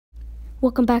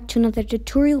Welcome back to another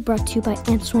tutorial brought to you by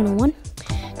Ants 101.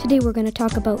 Today we're going to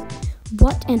talk about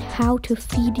what and how to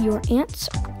feed your ants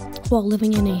while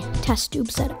living in a test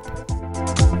tube setup.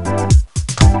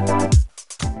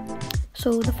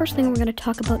 So the first thing we're going to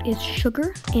talk about is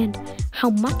sugar and how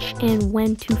much and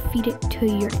when to feed it to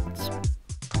your ants.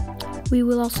 We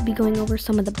will also be going over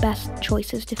some of the best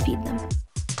choices to feed them.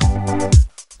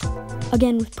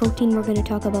 Again, with protein, we're going to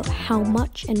talk about how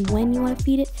much and when you want to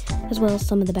feed it, as well as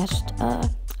some of the best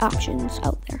options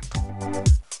out there.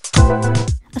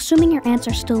 Assuming your ants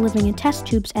are still living in test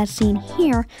tubes as seen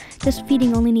here, this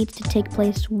feeding only needs to take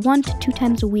place 1 to 2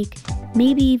 times a week,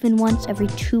 maybe even once every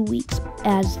 2 weeks,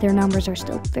 as their numbers are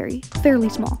still fairly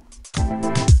small.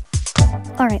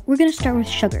 Alright, we're going to start with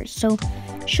sugars. So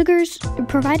sugars,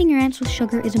 providing your ants with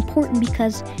sugar is important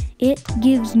because it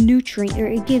gives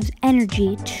it gives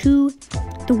energy to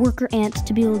the worker ants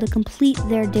to be able to complete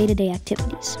their day-to-day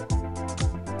activities.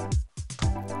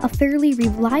 A fairly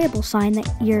reliable sign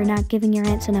that you're not giving your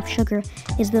ants enough sugar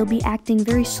is they'll be acting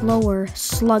very slow or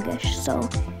sluggish. So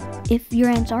if your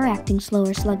ants are acting slow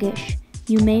or sluggish,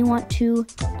 you may want to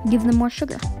give them more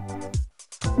sugar.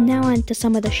 Now on to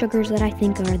some of the sugars that I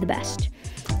think are the best.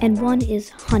 And one is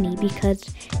honey, because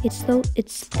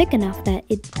it's thick enough that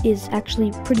it is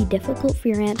actually pretty difficult for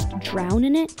your ants to drown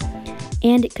in it,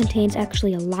 and it contains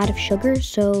actually a lot of sugar,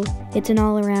 so it's an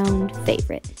all-around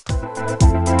favorite.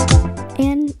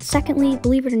 And secondly,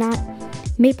 believe it or not,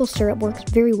 maple syrup works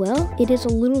very well. It is a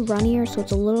little runnier, so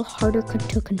it's a little harder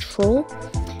to control,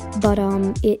 but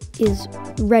it is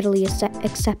readily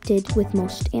accepted with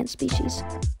most ant species.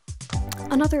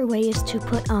 Another way is to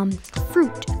put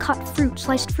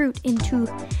sliced fruit into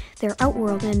their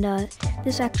outworld, and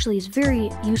this actually is a very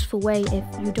useful way if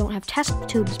you don't have test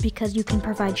tubes because you can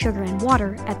provide sugar and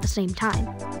water at the same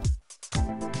time.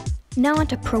 Now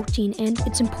onto protein, and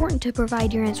it's important to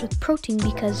provide your ants with protein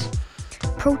because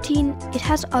protein, it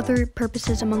has other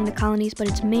purposes among the colonies, but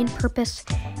its main purpose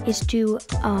is to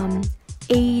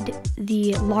aid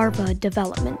the larva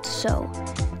development. So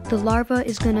the larva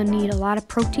is going to need a lot of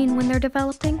protein when they're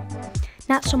developing.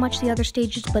 Not so much the other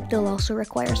stages, but they'll also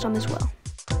require some as well.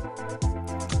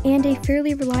 And a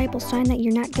fairly reliable sign that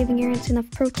you're not giving your ants enough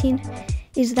protein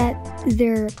is that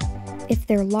if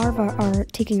their larvae are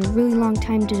taking a really long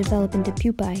time to develop into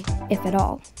pupae, if at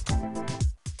all.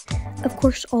 Of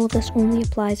course, all of this only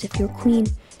applies if your queen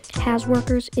has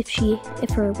workers. If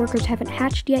her workers haven't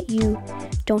hatched yet, you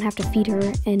don't have to feed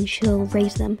her and she'll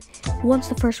raise them. Once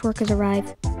the first workers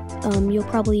arrive, you'll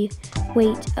probably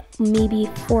wait maybe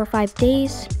 4 or 5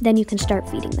 days, then you can start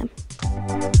feeding them.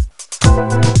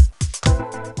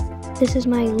 This is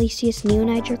my Lasius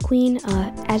neoniger queen.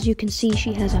 As you can see,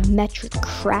 she has a metric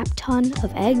crap ton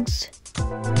of eggs.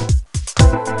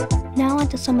 Now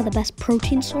onto some of the best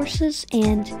protein sources,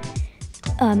 and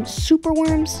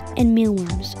superworms and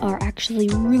mealworms are actually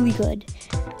really good.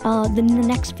 In the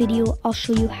next video, I'll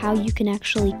show you how you can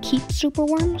actually keep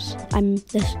superworms.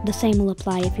 The same will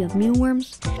apply if you have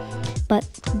mealworms, but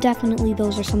definitely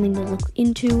those are something to look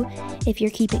into if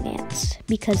you're keeping ants,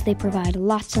 because they provide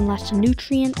lots and lots of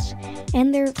nutrients,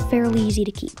 and they're fairly easy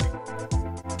to keep.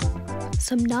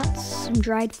 Some nuts, some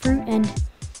dried fruit, and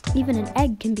even an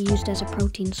egg can be used as a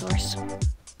protein source.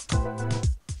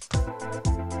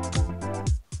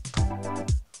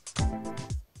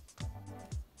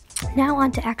 Now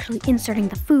on to actually inserting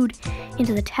the food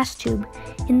into the test tube.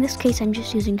 In this case, I'm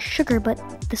just using sugar, but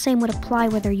the same would apply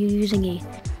whether you're using a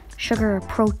sugar or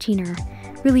protein or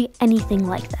really anything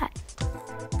like that.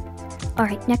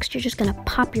 Alright, next you're just going to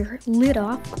pop your lid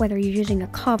off, whether you're using a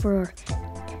cover or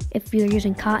if you're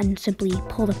using cotton, simply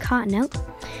pull the cotton out.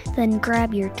 Then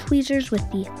grab your tweezers with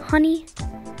the honey.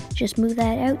 Just move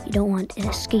that out. You don't want an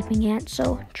escaping ant,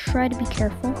 so try to be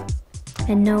careful.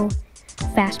 And no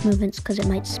fast movements because it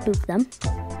might spook them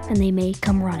and they may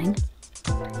come running.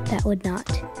 That would not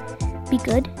be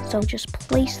good. So just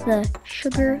place the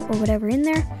sugar or whatever in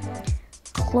there,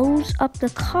 close up the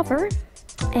cover,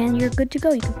 and you're good to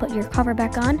go. You can put your cover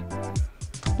back on,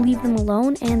 leave them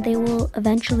alone, and they will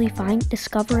eventually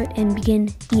discover it and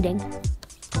begin eating.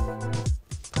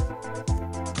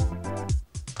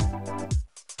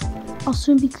 I'll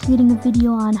soon be creating a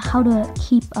video on how to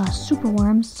keep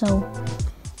superworms, so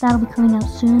that'll be coming out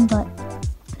soon, but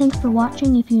thanks for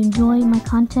watching. If you enjoy my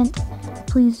content,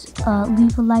 please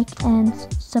leave a like and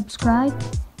subscribe,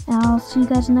 and I'll see you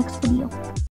guys in the next video.